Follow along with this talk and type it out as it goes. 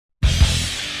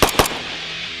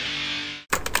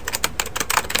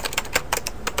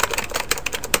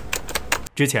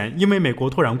之前因为美国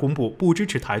突然公布不支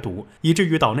持台独，以至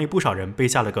于岛内不少人被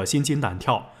吓了个心惊胆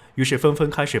跳，于是纷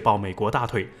纷开始抱美国大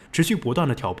腿，持续不断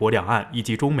的挑拨两岸以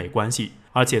及中美关系。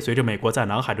而且随着美国在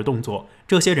南海的动作，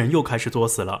这些人又开始作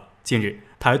死了。近日，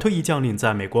台退役将领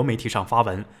在美国媒体上发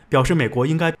文，表示美国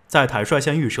应该在台率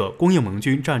先预设供应盟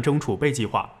军战争储备计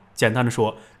划。简单的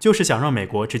说，就是想让美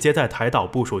国直接在台岛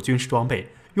部署军事装备，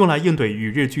用来应对与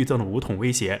日俱增的武统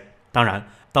威胁。当然，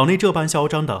岛内这般嚣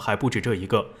张的还不止这一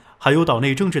个，还有岛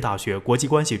内政治大学国际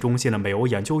关系中心的美欧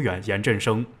研究员严振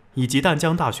声，以及淡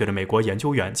江大学的美国研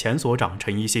究员前所长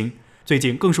陈一新，最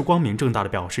近更是光明正大的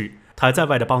表示，台在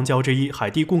外的邦交之一海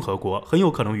地共和国很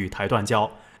有可能与台断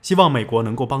交，希望美国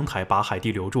能够帮台把海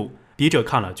地留住。笔者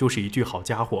看了就是一句好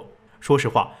家伙。说实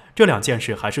话，这两件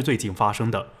事还是最近发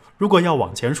生的，如果要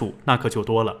往前数，那可就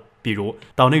多了。比如，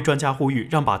岛内专家呼吁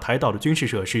让把台岛的军事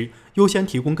设施优先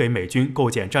提供给美军构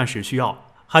建战时需要，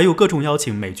还有各种邀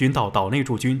请美军到岛内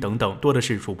驻军等等，多的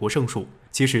是数不胜数。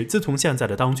其实，自从现在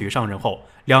的当局上任后，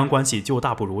两岸关系就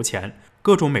大不如前，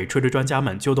各种美吹的专家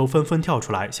们就都纷纷跳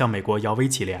出来向美国摇尾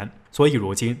乞怜。所以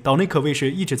如今，岛内可谓是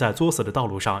一直在作死的道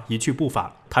路上一去不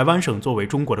返。台湾省作为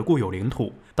中国的固有领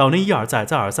土，岛内一而再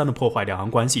再而三的破坏两岸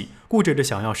关系，固执着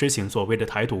想要实行所谓的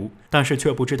台独，但是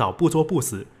却不知道不作不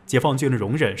死，解放军的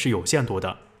容忍是有限度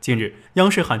的。近日，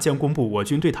央视罕见公布我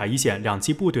军对台一线两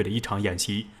栖部队的一场演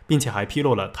习，并且还披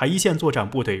露了台一线作战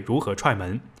部队如何踹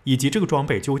门，以及这个装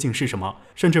备究竟是什么，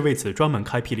甚至为此专门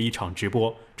开辟了一场直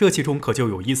播，这其中可就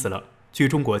有意思了。据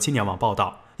中国青年网报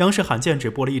道，央视罕见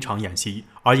直播了一场演习，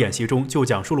而演习中就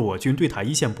讲述了我军对台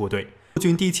一线部队我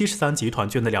军第73集团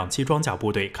军的两栖装甲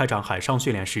部队开展海上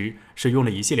训练时使用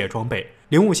了一系列装备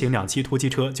，05型两栖突击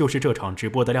车就是这场直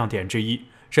播的亮点之一。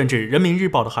甚至人民日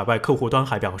报的海外客户端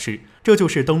还表示，这就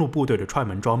是登陆部队的踹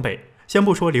门装备。先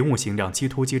不说05型两栖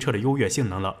突击车的优越性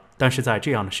能了，但是在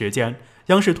这样的时间，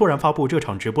央视突然发布这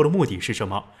场直播的目的是什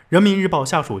么？人民日报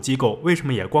下属机构为什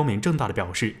么也光明正大的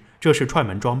表示这是踹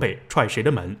门装备，踹谁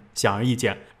的门？显而易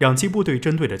见，两栖部队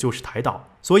针对的就是台岛，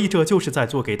所以这就是在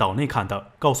做给岛内看的，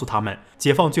告诉他们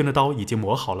解放军的刀已经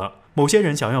磨好了，某些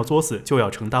人想要作死就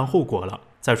要承担后果了。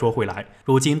再说回来，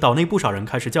如今岛内不少人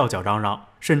开始叫嚷嚷，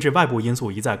甚至外部因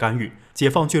素一再干预，解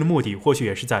放军的目的或许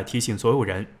也是在提醒所有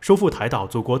人，收复台岛，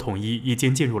祖国统一已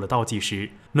经进入了倒计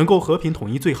时，能够和平统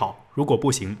一最好，如果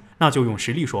不行，那就用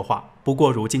实力说话。不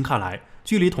过如今看来，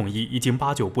距离统一已经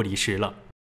8、9不离10了。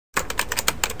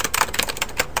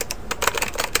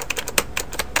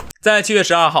在7月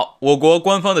12号，我国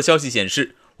官方的消息显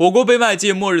示，我国被外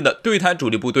界默认的对台主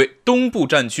力部队东部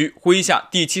战区麾下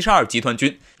第72集团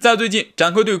军在最近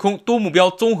展开对空多目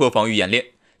标综合防御演练。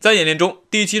在演练中，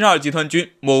第72集团军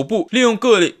某部利用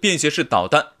各类便携式导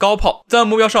弹、高炮，在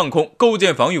目标上空构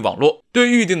建防御网络，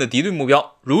对预定的敌对目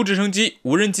标如直升机、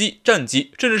无人机、战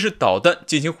机，甚至是导弹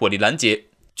进行火力拦截。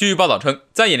据报道称，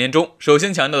在演练中，首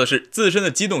先强调的是自身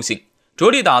的机动性，着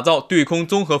力打造对空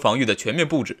综合防御的全面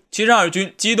布置。72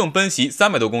军机动奔袭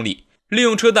300多公里，利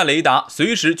用车载雷达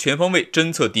随时全方位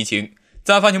侦测敌情，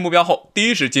在发现目标后第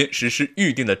一时间实施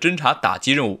预定的侦察打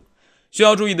击任务。需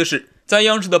要注意的是，在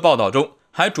央视的报道中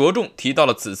还着重提到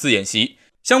了此次演习，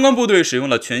相关部队使用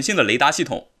了全新的雷达系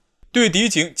统，对敌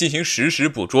情进行实时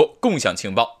捕捉、共享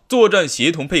情报、作战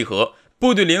协同配合、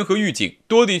部队联合预警、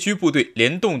多地区部队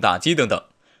联动打击等等。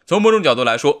从某种角度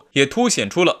来说，也凸显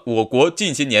出了我国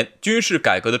近些年军事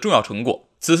改革的重要成果。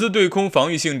此次对空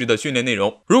防御性质的训练内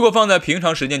容，如果放在平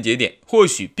常时间节点，或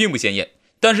许并不显眼，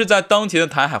但是在当前的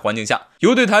台海环境下，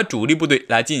由对台主力部队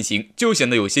来进行，就显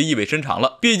得有些意味深长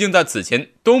了。毕竟在此前，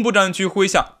东部战区麾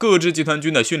下各支集团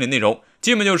军的训练内容，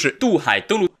基本就是渡海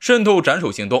登陆、渗透斩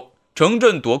首行动、城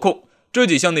镇夺控，这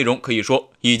几项内容可以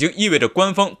说已经意味着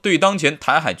官方对当前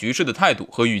台海局势的态度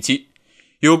和预期。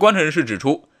有观察人士指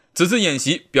出，此次演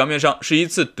习表面上是一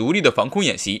次独立的防空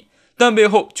演习，但背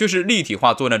后却是立体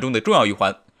化作战中的重要一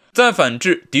环。在反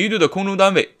制敌对的空中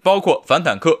单位，包括反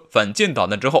坦克、反舰导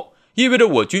弹之后，意味着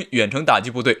我军远程打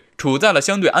击部队处在了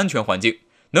相对安全环境，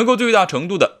能够最大程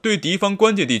度的对敌方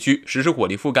关键地区实施火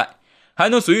力覆盖，还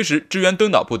能随时支援登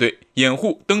岛部队、掩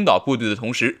护登岛部队的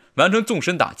同时完成纵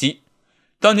深打击。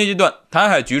当前阶段，台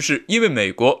海局势因为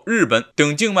美国、日本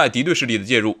等境外敌对势力的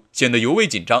介入，显得尤为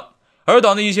紧张，而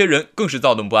岛内一些人更是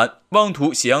躁动不安，妄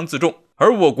图挟洋自重。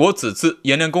而我国此次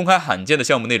演练公开罕见的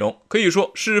项目内容，可以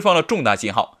说释放了重大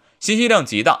信号，信息量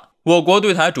极大。我国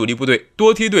对台主力部队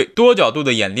多梯队、多角度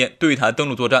的演练对台登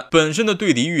陆作战本身的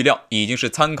对敌预料，已经是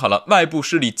参考了外部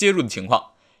势力介入的情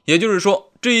况。也就是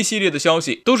说，这一系列的消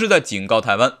息都是在警告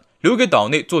台湾，留给岛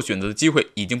内做选择的机会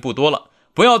已经不多了，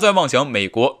不要再妄想美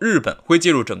国、日本会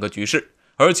介入整个局势，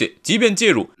而且即便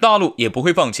介入，大陆也不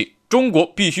会放弃，中国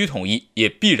必须统一，也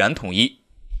必然统一。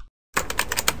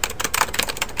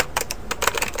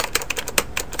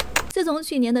自从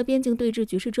去年的边境对峙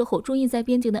局势之后，中印在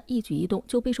边境的一举一动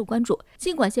就备受关注。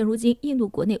尽管现如今印度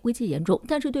国内危机严重，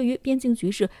但是对于边境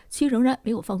局势，其仍然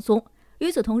没有放松。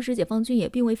与此同时，解放军也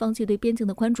并未放弃对边境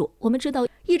的关注。我们知道，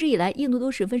一直以来，印度都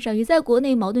十分善于在国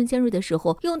内矛盾尖锐的时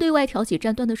候，用对外挑起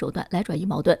战端的手段来转移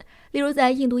矛盾。例如，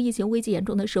在印度疫情危机严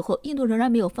重的时候，印度仍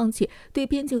然没有放弃对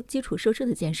边境基础设施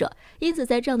的建设。因此，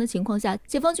在这样的情况下，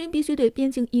解放军必须对边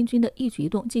境印军的一举一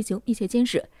动进行密切监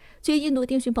视。据印度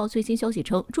电讯报最新消息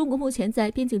称，中国目前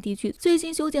在边境地区最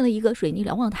新修建了一个水泥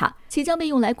瞭望塔，其将被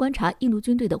用来观察印度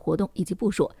军队的活动以及部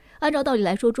署。按照道理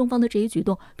来说，中方的这一举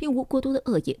动并无过多的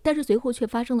恶意，但是随后却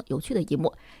发生了有趣的一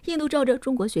幕。印度照着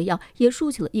中国学样，也竖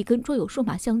起了一根装有数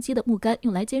码相机的木杆，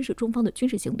用来监视中方的军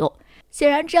事行动。显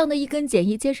然，这样的一根简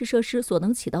易监视设施所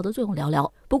能起到的作用寥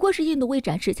寥，不过是印度为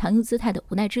展示强硬姿态的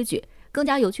无奈之举。更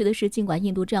加有趣的是，尽管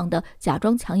印度这样的假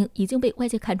装强硬已经被外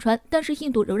界看穿，但是印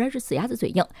度仍然是死鸭子嘴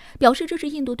硬，表示这是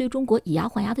印度对中国以牙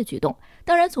还牙的举动。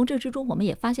当然，从这之中我们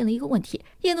也发现了一个问题：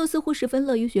印度似乎十分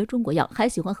乐于学中国样，还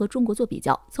喜欢和中国做比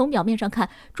较。从表面上看，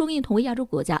中印同为亚洲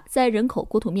国家，在人口、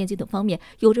国土面积等方面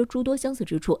有着诸多相似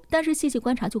之处，但是细细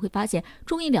观察就会发现，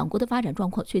中印两国的发展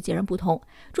状况却截然不同。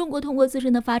中国通过自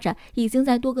身的发展，已经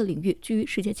在多个领域居于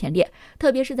世界前列，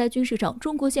特别是在军事上，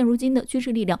中国现如今的军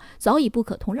事力量早已不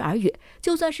可同日而语。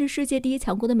就算是世界第一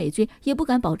强国的美军，也不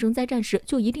敢保证在战时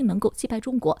就一定能够击败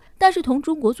中国。但是同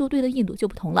中国作对的印度就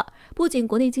不同了，不仅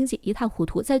国内经济一塌糊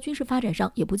涂，在军事发展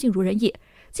上也不尽如人意。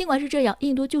尽管是这样，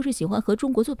印度就是喜欢和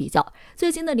中国做比较。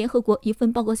最新的联合国一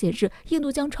份报告显示，印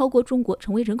度将超过中国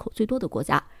成为人口最多的国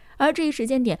家。而这一时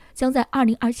间点将在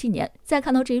2027年。在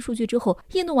看到这一数据之后，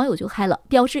印度网友就嗨了，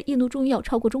表示印度终于要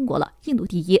超过中国了，印度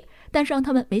第一。但是让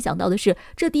他们没想到的是，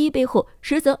这第一背后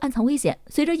实则暗藏危险。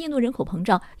随着印度人口膨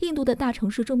胀，印度的大城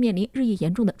市正面临日益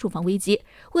严重的住房危机，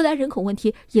未来人口问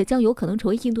题也将有可能成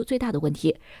为印度最大的问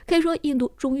题。可以说，印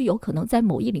度终于有可能在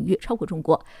某一领域超过中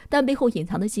国，但背后隐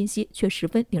藏的信息却十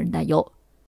分令人担忧。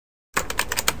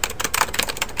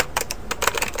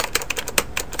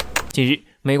近日，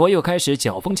美国又开始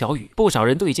搅风搅雨，不少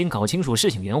人都已经搞清楚事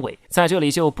情原委，在这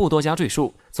里就不多加赘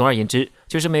述。总而言之，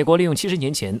就是美国利用70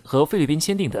年前和菲律宾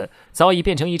签订的早已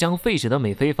变成一张废纸的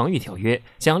美菲防御条约，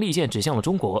将利剑指向了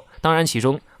中国。当然，其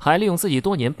中还利用自己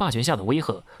多年霸权下的威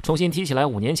吓，重新提起来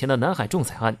5年前的南海仲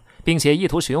裁案，并且意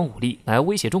图使用武力来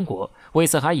威胁中国。为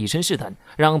此还以身试胆，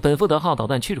让本福德号导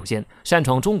弹驱逐舰擅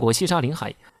闯中国西沙领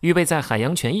海，预备在海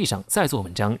洋权益上再做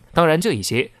文章。当然，这一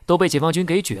些都被解放军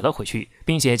给撅了回去，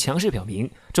并且强势表明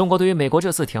中国对于美国这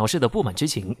次挑事的不满之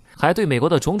情，还对美国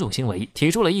的种种行为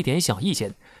提出了一点小意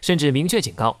见，甚至明确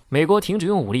警告美国停止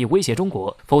用武力威胁中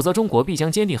国，否则中国必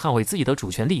将坚定捍卫自己的主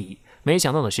权利益。没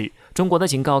想到的是，中国的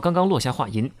警告刚刚落下话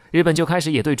音，日本就开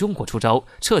始也对中国出招，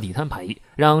彻底摊牌，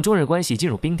让中日关系进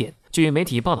入冰点。据媒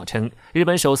体报道称，日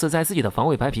本首次在自己的防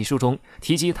卫白皮书中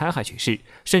提及台海局势，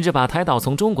甚至把台岛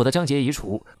从中国的章节移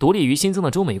除，独立于新增的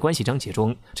中美关系章节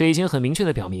中。这已经很明确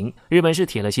地表明，日本是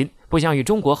铁了心不想与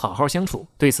中国好好相处。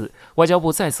对此，外交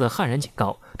部再次悍然警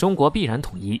告，中国必然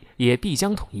统一，也必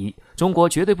将统一。中国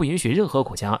绝对不允许任何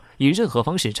国家以任何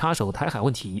方式插手台海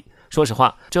问题。说实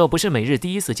话，这不是美日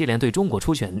第一次接连对中国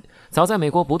出拳，早在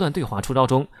美国不断对华出招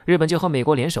中，日本就和美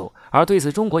国联手，而对此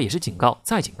中国也是警告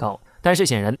再警告。但是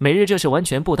显然，美日这是完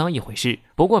全不当一回事。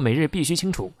不过美日必须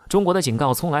清楚，中国的警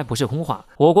告从来不是空话。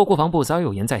我国国防部早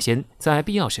有言在先，在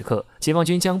必要时刻，解放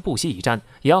军将不惜一战，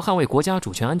也要捍卫国家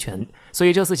主权安全。所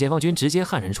以这次解放军直接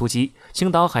悍然出击。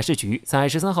青岛海事局在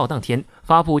13号当天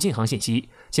发布禁航信息，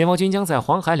解放军将在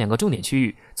黄海2个重点区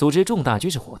域组织重大军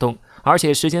事活动，而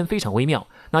且时间非常微妙，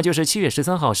那就是7月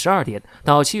13号12点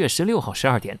到7月16号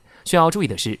12点。需要注意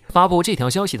的是，发布这条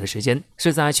消息的时间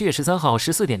是在7月13号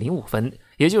14点05分，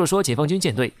也就是说，解放军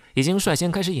舰队已经率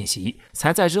先开始演习，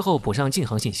才在之后补上禁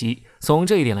航信息。从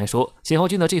这一点来说，解放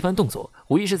军的这番动作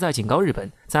无疑是在警告日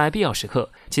本，在必要时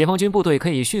刻，解放军部队可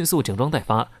以迅速整装待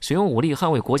发，使用武力捍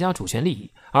卫国家主权利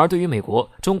益。而对于美国，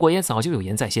中国也早就有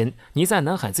言在先，你在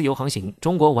南海自由航行，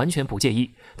中国完全不介意。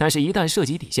但是，一旦涉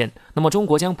及底线，那么中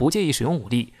国将不介意使用武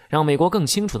力，让美国更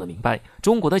清楚地明白，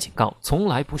中国的警告从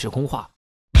来不是空话。